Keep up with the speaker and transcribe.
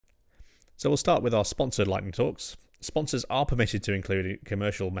So we'll start with our sponsored lightning talks. Sponsors are permitted to include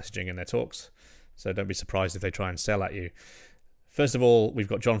commercial messaging in their talks, so don't be surprised if they try and sell at you. First of all, we've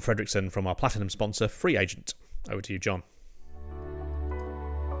got John Fredrickson from our platinum sponsor, FreeAgent. Over to you, John.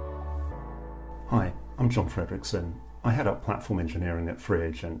 Hi, I'm John Fredrickson. I head up platform engineering at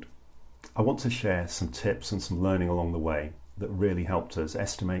FreeAgent. I want to share some tips and some learning along the way that really helped us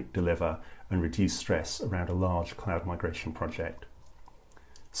estimate, deliver, and reduce stress around a large cloud migration project.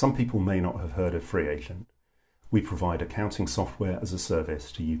 Some people may not have heard of FreeAgent. We provide accounting software as a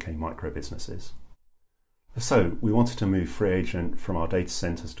service to UK micro businesses. So we wanted to move FreeAgent from our data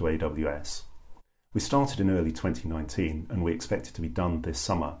centers to AWS. We started in early 2019 and we expected to be done this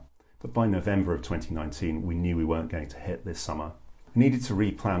summer, but by November of 2019 we knew we weren't going to hit this summer. We needed to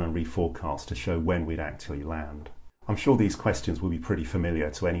replan and reforecast to show when we'd actually land. I'm sure these questions will be pretty familiar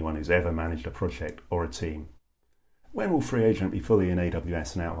to anyone who's ever managed a project or a team. When will FreeAgent be fully in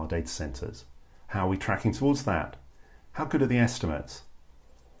AWS and out of our data centers? How are we tracking towards that? How good are the estimates?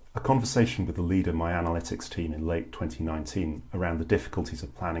 A conversation with the lead of my analytics team in late 2019 around the difficulties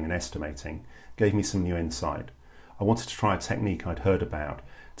of planning and estimating gave me some new insight. I wanted to try a technique I'd heard about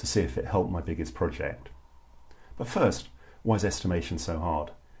to see if it helped my biggest project. But first, why is estimation so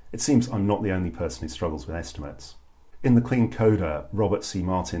hard? It seems I'm not the only person who struggles with estimates. In The Clean Coder, Robert C.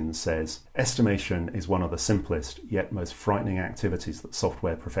 Martin says, "Estimation is one of the simplest yet most frightening activities that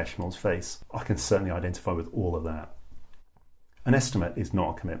software professionals face." I can certainly identify with all of that. An estimate is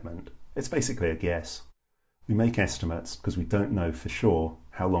not a commitment. It's basically a guess. We make estimates because we don't know for sure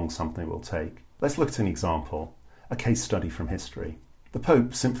how long something will take. Let's look at an example, a case study from history. The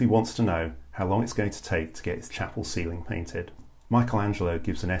Pope simply wants to know how long it's going to take to get his chapel ceiling painted. Michelangelo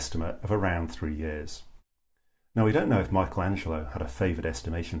gives an estimate of around 3 years. Now, we don't know if Michelangelo had a favoured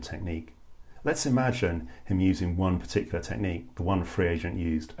estimation technique. Let's imagine him using one particular technique, the one FreeAgent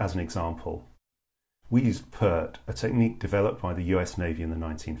used, as an example. We used PERT, a technique developed by the US Navy in the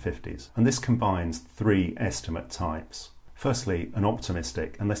 1950s, and this combines 3 estimate types. Firstly, an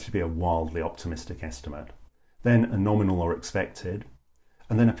optimistic, and let's be a wildly optimistic estimate. Then a nominal or expected,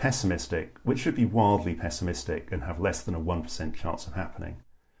 and then a pessimistic, which should be wildly pessimistic and have less than a 1% chance of happening.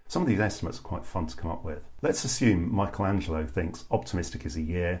 Some of these estimates are quite fun to come up with. Let's assume Michelangelo thinks optimistic is a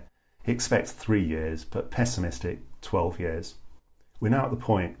year, he expects 3 years, but pessimistic 12 years. We're now at the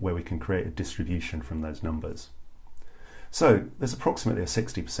point where we can create a distribution from those numbers. So there's approximately a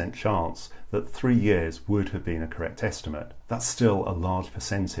 60% chance that 3 years would have been a correct estimate. That's still a large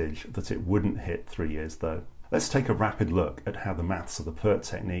percentage that it wouldn't hit 3 years though. Let's take a rapid look at how the maths of the PERT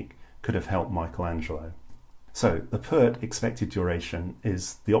technique could have helped Michelangelo. So the PERT expected duration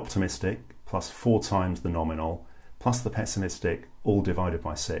is the optimistic plus 4 times the nominal plus the pessimistic all divided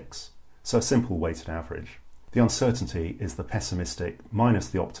by 6. So a simple weighted average. The uncertainty is the pessimistic minus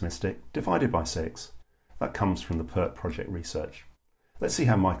the optimistic divided by 6. That comes from the PERT project research. Let's see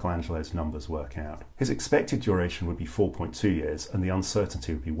how Michelangelo's numbers work out. His expected duration would be 4.2 years and the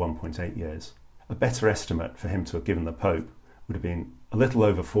uncertainty would be 1.8 years. A better estimate for him to have given the Pope would have been a little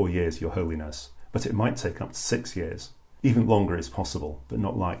over 4 years, Your Holiness, but it might take up to 6 years. Even longer is possible, but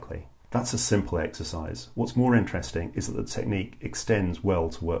not likely. That's a simple exercise. What's more interesting is that the technique extends well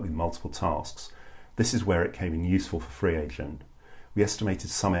to work with multiple tasks. This is where it came in useful for FreeAgent. We estimated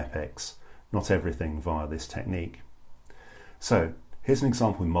some epochs, not everything via this technique. So here's an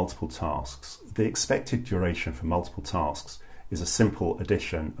example with multiple tasks. The expected duration for multiple tasks is a simple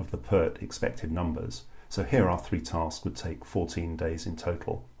addition of the PERT expected numbers. So here our 3 tasks would take 14 days in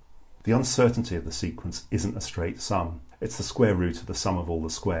total. The uncertainty of the sequence isn't a straight sum. It's the square root of the sum of all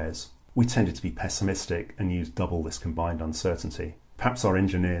the squares. We tended to be pessimistic and used double this combined uncertainty. Perhaps our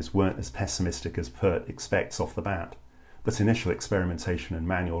engineers weren't as pessimistic as PERT expects off the bat, but initial experimentation and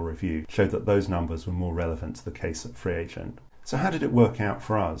manual review showed that those numbers were more relevant to the case at FreeAgent. So how did it work out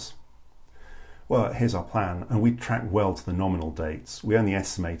for us? Well, here's our plan, and we tracked well to the nominal dates. We only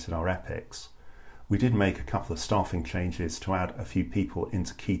estimated our epochs. We did make a couple of staffing changes to add a few people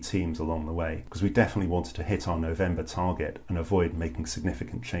into key teams along the way, because we definitely wanted to hit our November target and avoid making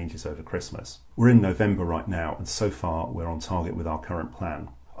significant changes over Christmas. We're in November right now, and so far we're on target with our current plan.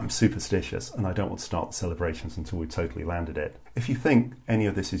 I'm superstitious and I don't want to start the celebrations until we've totally landed it. If you think any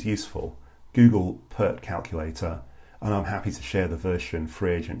of this is useful, Google PERT calculator, and I'm happy to share the version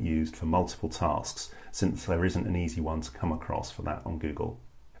FreeAgent used for multiple tasks, since there isn't an easy one to come across for that on Google.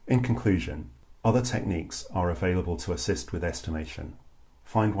 In conclusion, other techniques are available to assist with estimation.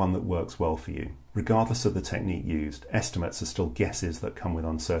 Find one that works well for you. Regardless of the technique used, estimates are still guesses that come with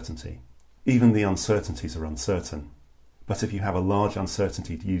uncertainty. Even the uncertainties are uncertain. But if you have a large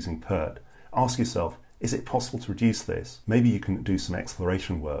uncertainty using PERT, ask yourself, is it possible to reduce this? Maybe you can do some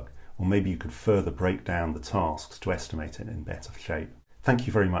exploration work or maybe you could further break down the tasks to estimate it in better shape. Thank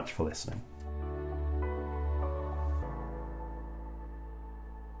you very much for listening.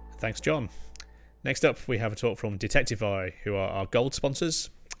 Thanks, John. Next up, we have a talk from Detectify, who are our gold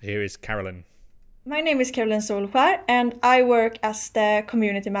sponsors. Here is Carolyn. My name is Carolyn Solskär, and I work as the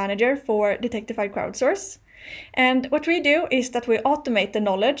community manager for Detectify Crowdsource. And what we do is that we automate the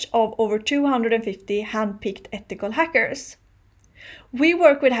knowledge of over 250 hand-picked ethical hackers. We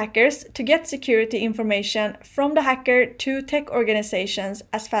work with hackers to get security information from the hacker to tech organizations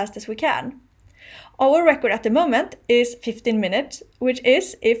as fast as we can. Our record at the moment is 15 minutes, which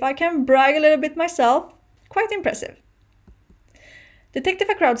is, if I can brag a little bit myself, quite impressive.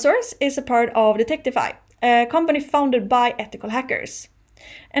 Detectify Crowdsource is a part of Detectify, a company founded by ethical hackers.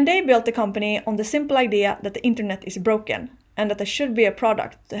 And they built the company on the simple idea that the internet is broken and that there should be a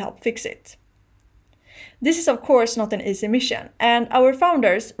product to help fix it. This is of course not an easy mission, and our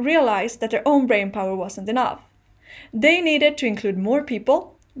founders realized that their own brainpower wasn't enough. They needed to include more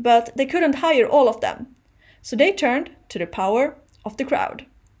people, but they couldn't hire all of them. So they turned to the power of the crowd.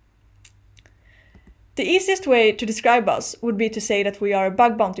 The easiest way to describe us would be to say that we are a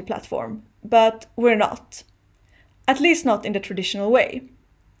bug bounty platform, but we're not. At least not in the traditional way.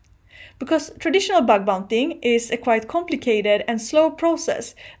 Because traditional bug bounting is a quite complicated and slow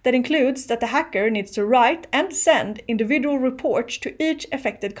process that includes that the hacker needs to write and send individual reports to each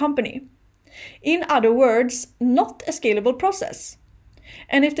affected company. In other words, not a scalable process.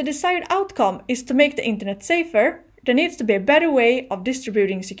 And if the desired outcome is to make the internet safer, there needs to be a better way of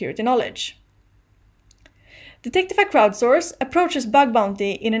distributing security knowledge. Detectify Crowdsource approaches bug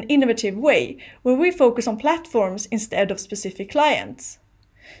bounty in an innovative way, where we focus on platforms instead of specific clients.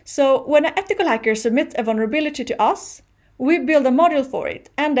 So when an ethical hacker submits a vulnerability to us, we build a module for it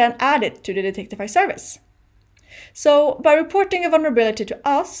and then add it to the Detectify service. So by reporting a vulnerability to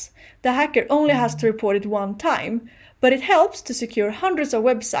us, the hacker only has to report it one time, but it helps to secure hundreds of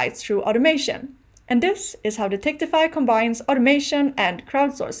websites through automation. And this is how Detectify combines automation and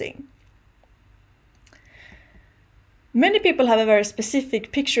crowdsourcing. Many people have a very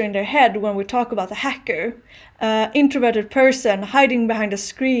specific picture in their head when we talk about a hacker. Introverted person hiding behind a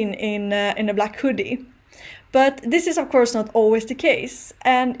screen in a black hoodie. But this is of course not always the case.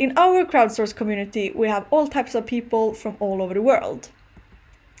 And in our crowdsource community, we have all types of people from all over the world.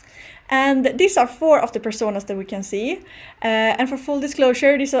 And these are 4 of the personas that we can see. And for full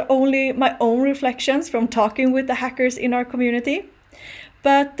disclosure, these are only my own reflections from talking with the hackers in our community.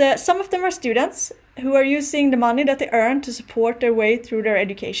 But some of them are students who are using the money that they earn to support their way through their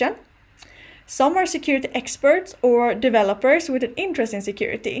education. Some are security experts or developers with an interest in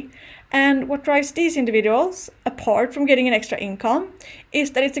security. And what drives these individuals, apart from getting an extra income,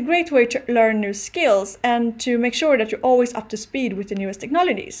 is that it's a great way to learn new skills and to make sure that you're always up to speed with the newest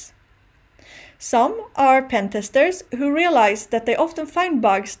technologies. Some are pen testers who realize that they often find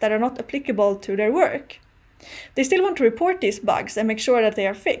bugs that are not applicable to their work. They still want to report these bugs and make sure that they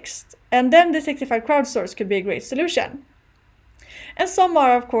are fixed. And then Detectify Crowdsource could be a great solution. And some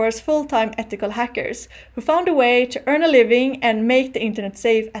are, of course, full-time ethical hackers who found a way to earn a living and make the internet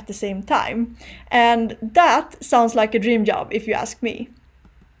safe at the same time. And that sounds like a dream job, if you ask me.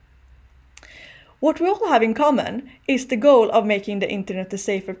 What we all have in common is the goal of making the internet a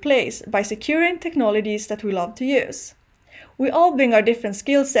safer place by securing technologies that we love to use. We all bring our different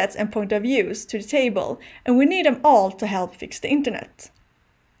skill sets and point of views to the table, and we need them all to help fix the internet.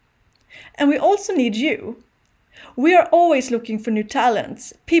 And we also need you. We are always looking for new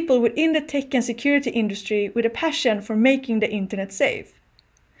talents, people within the tech and security industry with a passion for making the internet safe.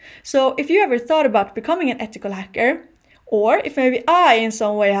 So if you ever thought about becoming an ethical hacker, or if maybe I in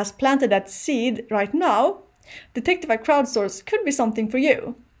some way has planted that seed right now, Detectify Crowdsource could be something for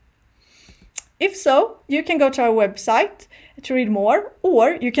you. If so, you can go to our website to read more,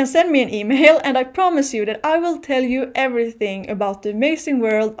 or you can send me an email and I promise you that I will tell you everything about the amazing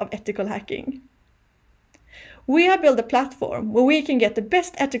world of ethical hacking. We have built a platform where we can get the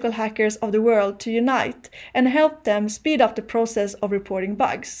best ethical hackers of the world to unite and help them speed up the process of reporting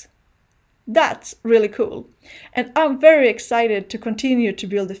bugs. That's really cool, and I'm very excited to continue to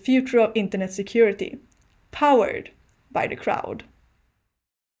build the future of internet security, powered by the crowd.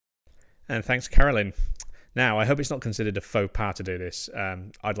 And thanks, Carolyn. Now, I hope it's not considered a faux pas to do this.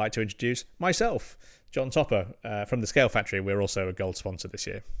 I'd like to introduce myself, John Topper, from The Scale Factory. We're also a gold sponsor this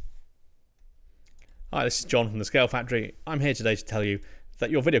year. Hi, this is John from The Scale Factory. I'm here today to tell you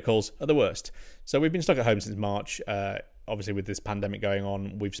that your video calls are the worst. So we've been stuck at home since March. obviously with this pandemic going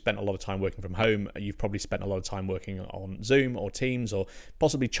on, we've spent a lot of time working from home. You've probably spent a lot of time working on Zoom or Teams or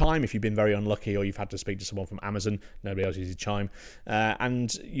possibly Chime if you've been very unlucky, or you've had to speak to someone from Amazon. Nobody else uses Chime.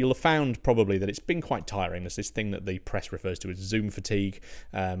 And you'll have found probably that it's been quite tiring. There's this thing that the press refers to as Zoom fatigue,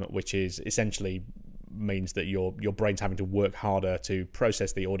 which is essentially means that your brain's having to work harder to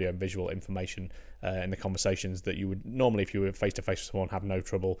process the audio and visual information in the conversations that you would normally, if you were face to face with someone, have no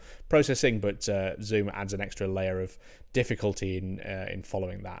trouble processing. But Zoom adds an extra layer of difficulty in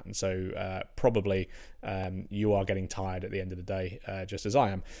following that, and so probably you are getting tired at the end of the day, just as I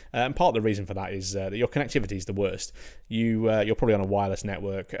am. And part of the reason for that is that your connectivity is the worst. You're probably on a wireless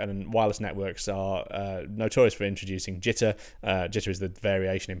network, and wireless networks are notorious for introducing jitter. Jitter is the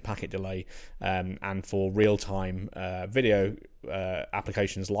variation in packet delay, and for real-time video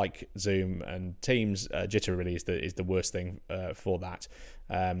applications like Zoom and Teams, jitter really is the worst thing for that.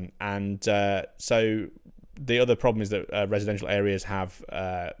 So the other problem is that residential areas have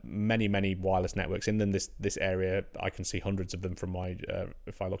many wireless networks in them. This area, I can see hundreds of them from my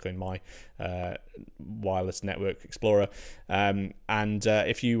if I look in my wireless network explorer.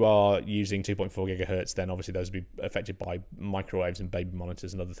 If you are using 2.4 gigahertz, then obviously those will be affected by microwaves and baby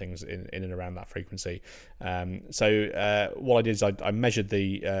monitors and other things in and around that frequency. So what I did is I measured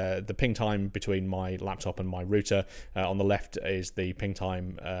the ping time between my laptop and my router. On the left is the ping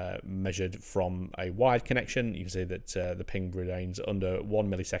time measured from a wired connection. You can see that the ping remains under 1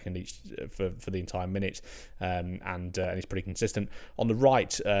 millisecond each for the entire minute, and it's pretty consistent. On the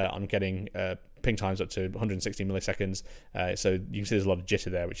right, I'm getting ping times up to 160 milliseconds, so you can see there's a lot of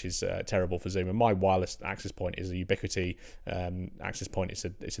jitter there, which is terrible for Zoom. And my wireless access point is a Ubiquiti access point. It's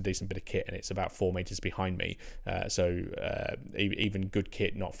a decent bit of kit, and it's about 4 meters behind me, so even good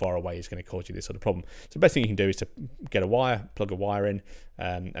kit not far away is going to cause you this sort of problem. So the best thing you can do is to get a wire, plug a wire in,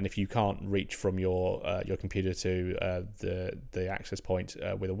 and if you can't reach from your computer to the access point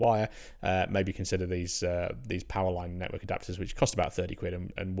with a wire, maybe consider these Powerline network adapters, which cost about 30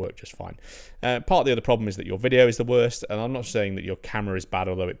 quid and work just fine. Part of the other problem is that your video is the worst, and I'm not saying that your camera is bad,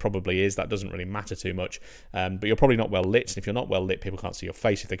 although it probably is. That doesn't really matter too much, but you're probably not well lit, and if you're not well lit, people can't see your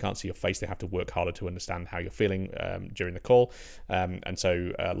face. If they can't see your face, they have to work harder to understand how you're feeling during the call, and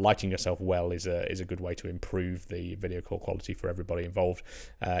so lighting yourself well is a good way to improve the video call quality for everybody involved.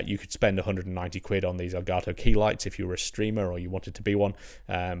 You could spend 190 quid on these Elgato key lights if you were a streamer or you wanted to be one,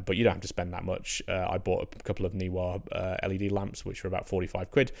 but you don't have to spend that much. I bought a couple of Neewer LED lamps, which were about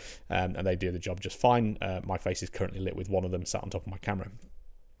 45 quid, and they do the job just fine. My face is currently lit with one of them sat on top of my camera.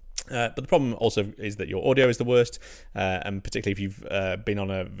 But the problem also is that your audio is the worst, and particularly if you've been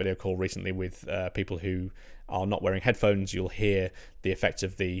on a video call recently with people who are not wearing headphones, you'll hear the effects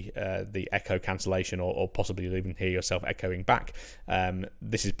of the echo cancellation, or possibly you'll even hear yourself echoing back.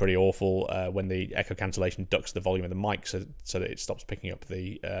 This is pretty awful when the echo cancellation ducks the volume of the mic so that it stops picking up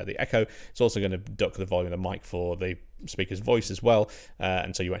the echo. It's also going to duck the volume of the mic for the speaker's voice as well,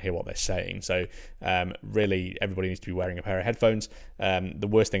 and so you won't hear what they're saying. So really everybody needs to be wearing a pair of headphones. The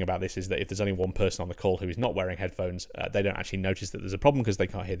worst thing about this is that if there's only one person on the call who is not wearing headphones, they don't actually notice that there's a problem because they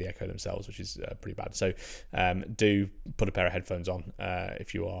can't hear the echo themselves, which is pretty bad. So do put a pair of headphones on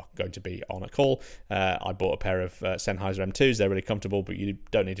if you are going to be on a call. I bought a pair of Sennheiser M2s. They're really comfortable, but you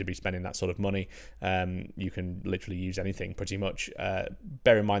don't need to be spending that sort of money. You can literally use anything pretty much.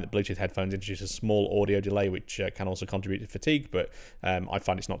 Bear in mind that Bluetooth headphones introduce a small audio delay, which can also contribute to fatigue, but I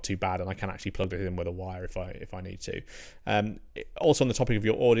find it's not too bad, and I can actually plug it in with a wire if I need to. Also on the topic of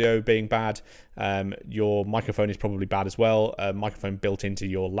your audio being bad, your microphone is probably bad as well. A microphone built into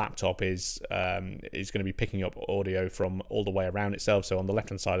your laptop is going to be picking up audio from all the way around itself. So on the left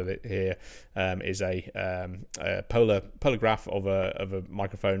hand side of it here is a polar graph of a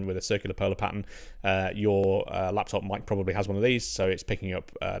microphone with a circular polar pattern. Your laptop mic probably has one of these, so it's picking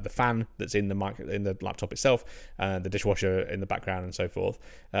up the fan that's in the laptop itself, the dishwasher in the background, and so forth.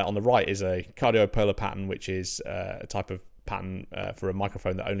 On the right is a cardiopolar pattern, which is a type of pattern for a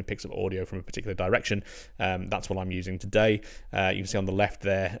microphone that only picks up audio from a particular direction. That's what I'm using today. You can see on the left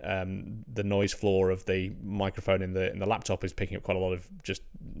there, the noise floor of the microphone in the laptop is picking up quite a lot of just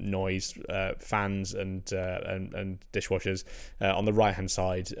noise, fans and dishwashers. On the right hand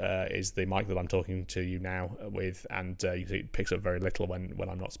side is the mic that I'm talking to you now with, and you see it picks up very little when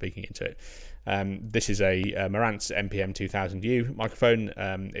I'm not speaking into it. This is a Marantz MPM 2000U microphone.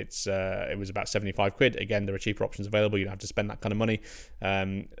 It was about 75 quid. Again, there are cheaper options available. You don't have to spend that kind of money,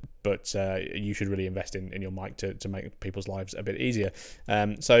 but you should really invest in your mic to make people's lives a bit easier.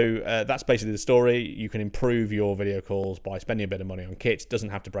 So that's basically the story. You can improve your video calls by spending a bit of money on kit. It doesn't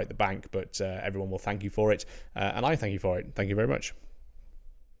have to break the bank, but everyone will thank you for it, and I thank you for it. Thank you very much.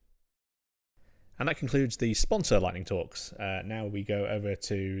 And that concludes the sponsor lightning talks. Now we go over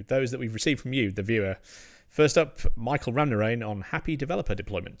to those that we've received from you, the viewer. First up, Michael Ramnarain on happy developer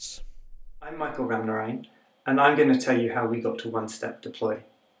deployments. I'm Michael Ramnarain, and I'm going to tell you how we got to one-step deploy.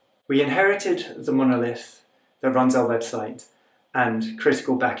 We inherited the monolith that runs our website and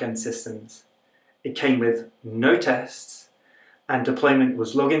critical backend systems. It came with no tests, and deployment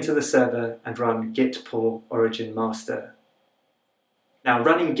was log into the server and run git pull origin master. Now,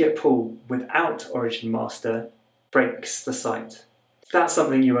 running git pull without origin master breaks the site. That's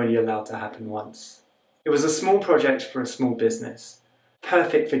something you're only allowed to happen once. It was a small project for a small business,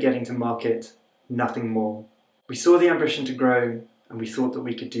 perfect for getting to market, nothing more. We saw the ambition to grow, and we thought that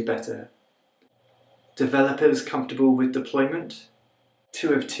we could do better. Developers comfortable with deployment?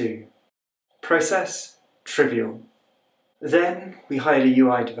 2 of 2. Process? Trivial. Then we hired a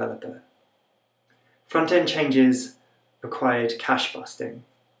UI developer. Front-end changes required cache busting.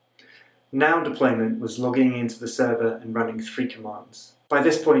 Now deployment was logging into the server and running 3 commands. By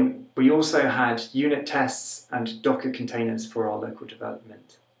this point, we also had unit tests and Docker containers for our local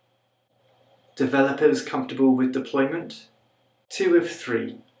development. Developers comfortable with deployment? 2 of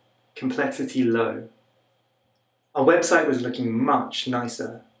 3. Complexity low. Our website was looking much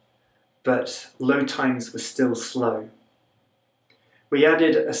nicer, but load times were still slow. We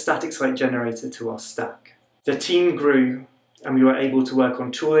added a static site generator to our stack. The team grew, and we were able to work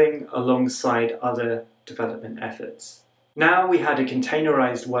on tooling alongside other development efforts. Now we had a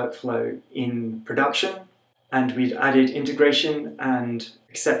containerized workflow in production, and we'd added integration and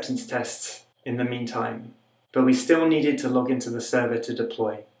acceptance tests in the meantime, but we still needed to log into the server to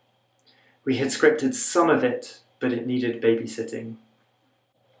deploy. We had scripted some of it, but it needed babysitting.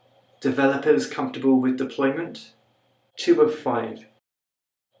 Developers comfortable with deployment? 2 of 5.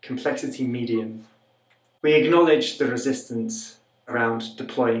 Complexity medium. We acknowledged the resistance around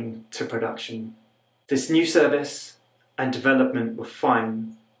deploying to production. This new service and development were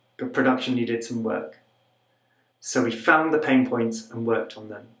fine, but production needed some work. So we found the pain points and worked on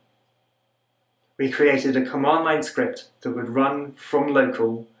them. We created a command line script that would run from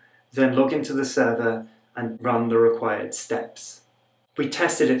local, then log into the server and run the required steps. We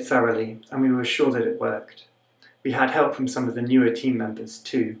tested it thoroughly, and we were sure that it worked. We had help from some of the newer team members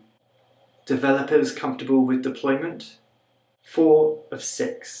too. Developers comfortable with deployment? 4 of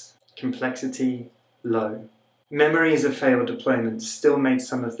 6. Complexity low. Memories of failed deployments still made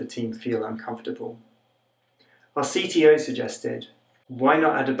some of the team feel uncomfortable. Our CTO suggested, why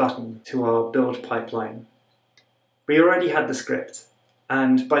not add a button to our build pipeline? We already had the script,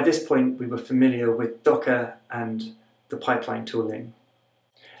 and by this point we were familiar with Docker and the pipeline tooling.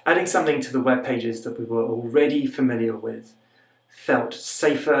 Adding something to the web pages that we were already familiar with felt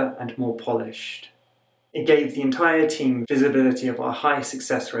safer and more polished. It gave the entire team visibility of our high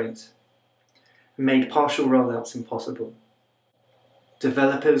success rate and made partial rollouts impossible.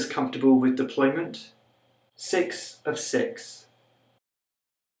 Developers comfortable with deployment? 6 of 6.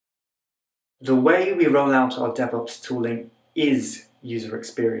 The way we roll out our DevOps tooling is user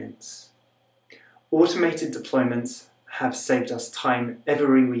experience. Automated deployments have saved us time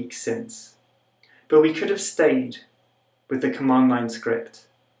every week since, but we could have stayed with the command line script.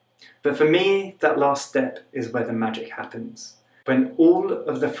 But for me, that last step is where the magic happens, when all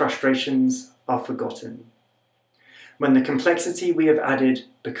of the frustrations are forgotten, when the complexity we have added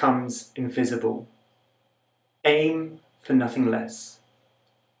becomes invisible. Aim for nothing less.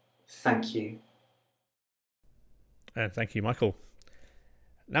 Thank you. Thank you, Michael.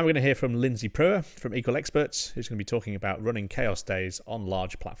 Now we're going to hear from Lindsay Prewer from Equal Experts, who's going to be talking about running chaos days on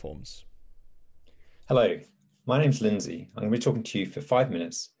large platforms. Hello, my name's Lindsay. I'm going to be talking to you for 5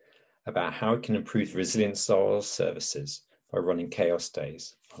 minutes about how we can improve the resilience of our services by running chaos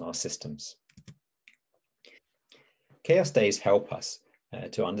days on our systems. Chaos days help us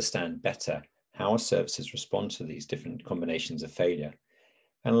to understand better how our services respond to these different combinations of failure,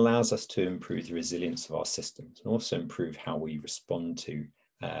 and allows us to improve the resilience of our systems and also improve how we respond to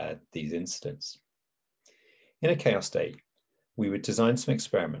these incidents. In a chaos day, we would design some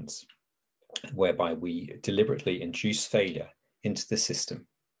experiments whereby we deliberately induce failure into the system.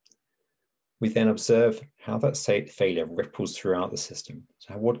 We then observe how that failure ripples throughout the system.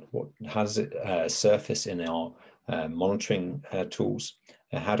 So how does it surface in our monitoring tools?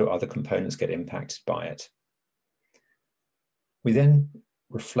 How do other components get impacted by it? We then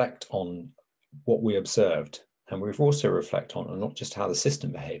reflect on what we observed, and we also reflect on not just how the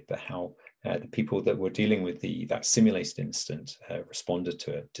system behaved, but how the people that were dealing with that simulated incident responded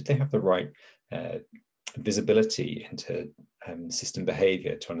to it. Did they have the right visibility into system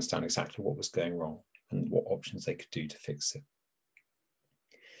behavior to understand exactly what was going wrong and what options they could do to fix it?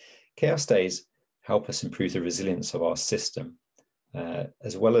 Chaos days help us improve the resilience of our system,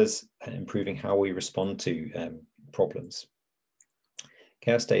 as well as improving how we respond to problems.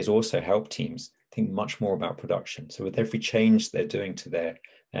 Chaos days also help teams think much more about production. So with every change they're doing to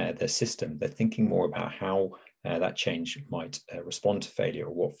their system, they're thinking more about how that change might respond to failure,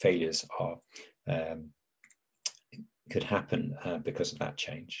 or what failures are could happen because of that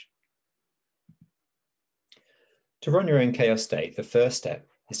change. To run your own chaos day, the first step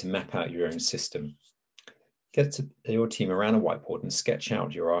is to map out your own system. Get your team around a whiteboard and sketch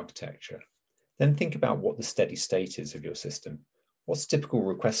out your architecture. Then think about what the steady state is of your system. What's typical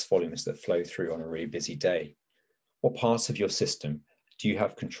request volumes that flow through on a really busy day? What parts of your system do you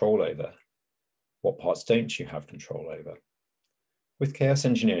have control over? What parts don't you have control over? With chaos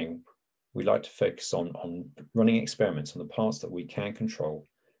engineering, we like to focus on running experiments on the parts that we can control,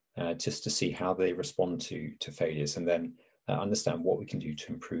 just to see how they respond to failures, and then understand what we can do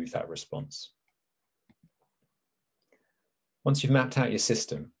to improve that response. Once you've mapped out your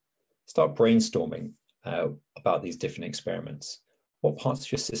system, start brainstorming about these different experiments. What parts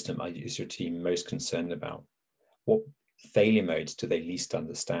of your system is your team most concerned about? What failure modes do they least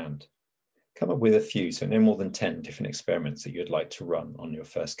understand? Come up with a few, so no more than 10 different experiments that you'd like to run on your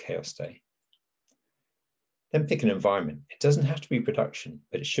first chaos day. Then pick an environment. It doesn't have to be production,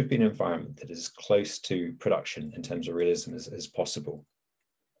 but it should be an environment that is as close to production in terms of realism as possible.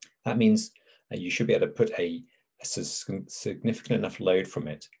 That means you should be able to put a significant enough load from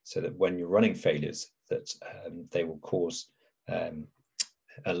it so that when you're running failures, that they will cause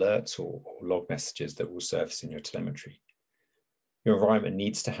alerts or log messages that will surface in your telemetry. Your environment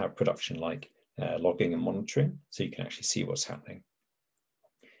needs to have production like logging and monitoring, so you can actually see what's happening.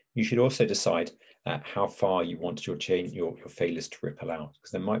 You should also decide how far you want your failures to ripple out,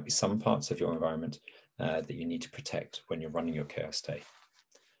 because there might be some parts of your environment that you need to protect when you're running your chaos day.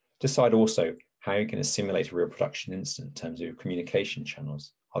 Decide also how you're going to simulate a real production incident in terms of your communication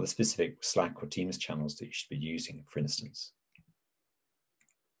channels. Are there specific Slack or Teams channels that you should be using, for instance?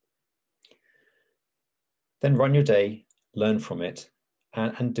 Then run your day, learn from it,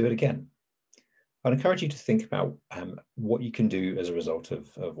 and do it again. I'd encourage you to think about what you can do as a result of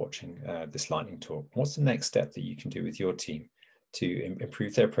watching this lightning talk. What's the next step that you can do with your team to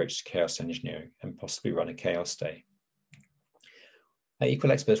improve their approach to chaos engineering and possibly run a chaos day? At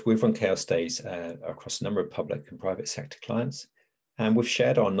Equal Experts, we've run chaos days across a number of public and private sector clients, and we've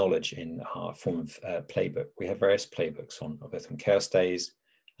shared our knowledge in our form of playbook. We have various playbooks on both on chaos days,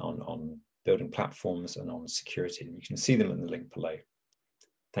 on building platforms, and on security. And you can see them in the link below.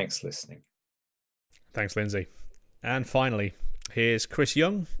 Thanks for listening. Thanks, Lindsay. And finally, here's Chris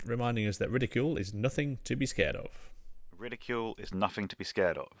Young reminding us that ridicule is nothing to be scared of. Ridicule is nothing to be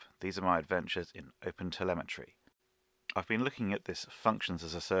scared of. These are my adventures in OpenTelemetry. I've been looking at this Functions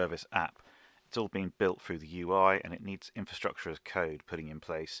as a Service app. It's all been built through the UI, and it needs infrastructure as code putting in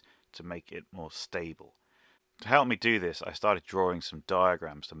place to make it more stable. To help me do this, I started drawing some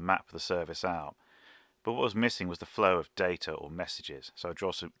diagrams to map the service out. But what was missing was the flow of data or messages, so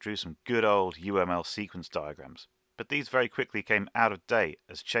I drew some good old UML sequence diagrams. But these very quickly came out of date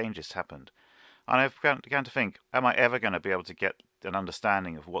as changes happened. And I began to think, am I ever going to be able to get an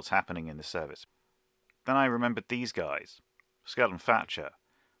understanding of what's happening in the service? Then I remembered these guys. Skelton Thatcher,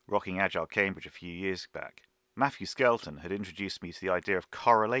 rocking Agile Cambridge a few years back. Matthew Skelton had introduced me to the idea of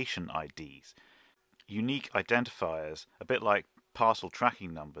correlation IDs, unique identifiers, a bit like parcel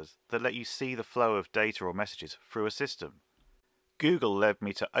tracking numbers, that let you see the flow of data or messages through a system. Google led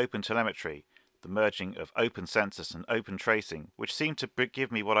me to OpenTelemetry, the merging of OpenCensus and OpenTracing, which seemed to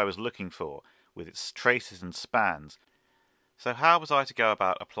give me what I was looking for, with its traces and spans. So how was I to go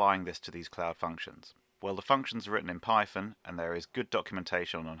about applying this to these cloud functions? Well, the functions are written in Python, and there is good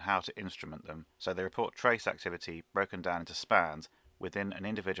documentation on how to instrument them, so they report trace activity broken down into spans within an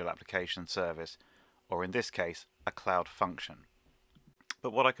individual application service, or in this case, a cloud function.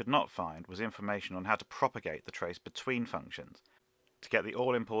 But what I could not find was information on how to propagate the trace between functions, to get the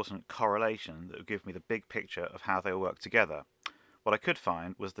all-important correlation that would give me the big picture of how they work together. What I could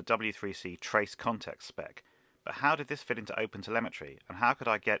find was the W3C trace context spec, but how did this fit into OpenTelemetry, and how could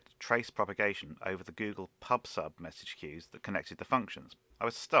I get trace propagation over the Google PubSub message queues that connected the functions? I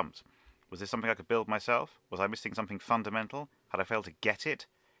was stumped. Was this something I could build myself? Was I missing something fundamental? Had I failed to get it?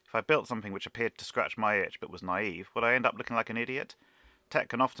 If I built something which appeared to scratch my itch but was naive, would I end up looking like an idiot? Tech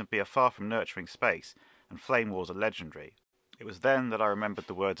can often be a far from nurturing space, and flame wars are legendary. It was then that I remembered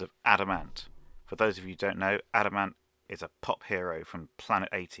the words of Adamant. For those of you who don't know, Adamant is a pop hero from Planet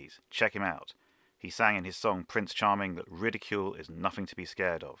 80s. Check him out. He sang in his song Prince Charming that ridicule is nothing to be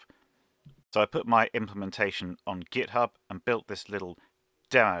scared of. So I put my implementation on GitHub and built this little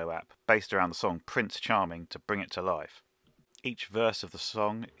demo app based around the song Prince Charming to bring it to life. Each verse of the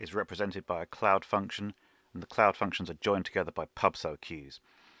song is represented by a cloud function, and the cloud functions are joined together by pub/sub queues.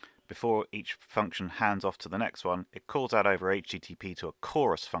 Before each function hands off to the next one, it calls out over HTTP to a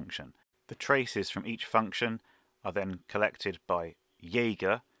chorus function. The traces from each function are then collected by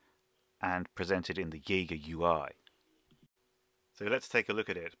Jaeger and presented in the Jaeger UI. So let's take a look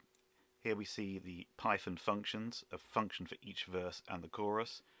at it. Here we see the Python functions, a function for each verse and the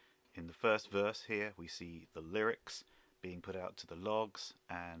chorus. In the first verse here we see the lyrics being put out to the logs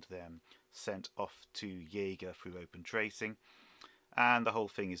and then sent off to Jaeger through open tracing, and the whole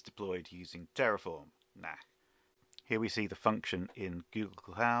thing is deployed using Terraform. Here we see the function in Google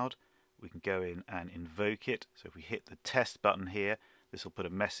Cloud. We can go in and invoke it. So if we hit the test button here, this will put a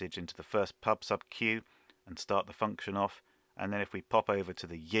message into the first pub/sub queue and start the function off. And then if we pop over to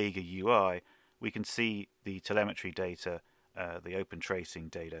the Jaeger UI, we can see the telemetry data, the open tracing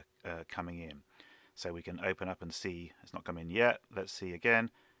data coming in. So we can open up and see, it's not come in yet. Let's see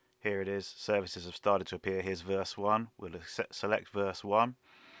again. Here it is. Services have started to appear. Here's verse 1. We'll select verse 1.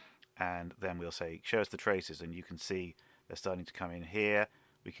 And then we'll say, show us the traces. And you can see they're starting to come in here.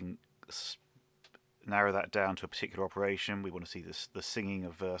 We can narrow that down to a particular operation. We want to see the singing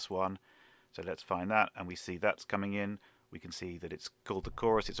of verse 1. So let's find that. And we see that's coming in. We can see that it's called the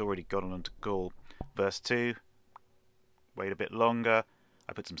chorus. It's already gone on to call verse 2. Wait a bit longer.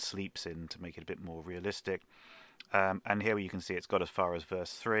 I put some sleeps in to make it a bit more realistic. And here you can see it's got as far as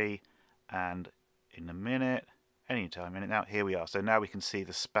verse 3. And in a minute, anytime in it now, here we are. So now we can see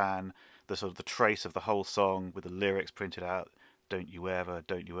the span, the sort of the trace of the whole song with the lyrics printed out. Don't you ever,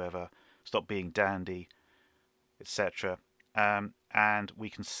 stop being dandy, etc. And we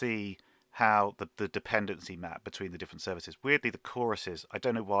can see how the dependency map between the different services. Weirdly, the choruses, I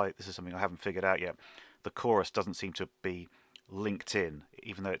don't know why, this is something I haven't figured out yet. The chorus doesn't seem to be linked in,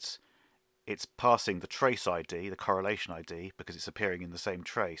 even though it's passing the trace ID, the correlation ID, because it's appearing in the same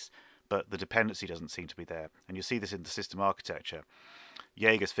trace, but the dependency doesn't seem to be there. And you see this in the system architecture.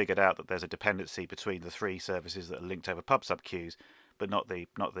 Jaeger's figured out that there's a dependency between the three services that are linked over pub/sub queues, but not the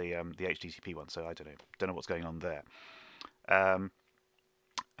HTTP one. So I don't know what's going on there.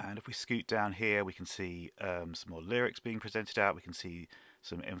 And if we scoot down here, we can see some more lyrics being presented out. We can see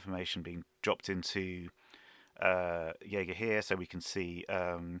some information being dropped into Jaeger here. So we can see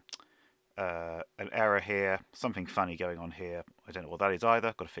an error here, something funny going on here. I don't know what that is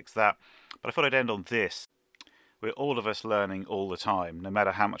either. Got to fix that. But I thought I'd end on this. We're all of us learning all the time, no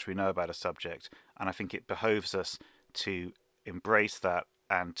matter how much we know about a subject. And I think it behoves us to embrace that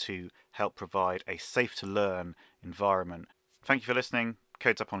and to help provide a safe to learn environment. Thank you for listening.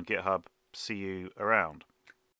 Code's up on GitHub. See you around.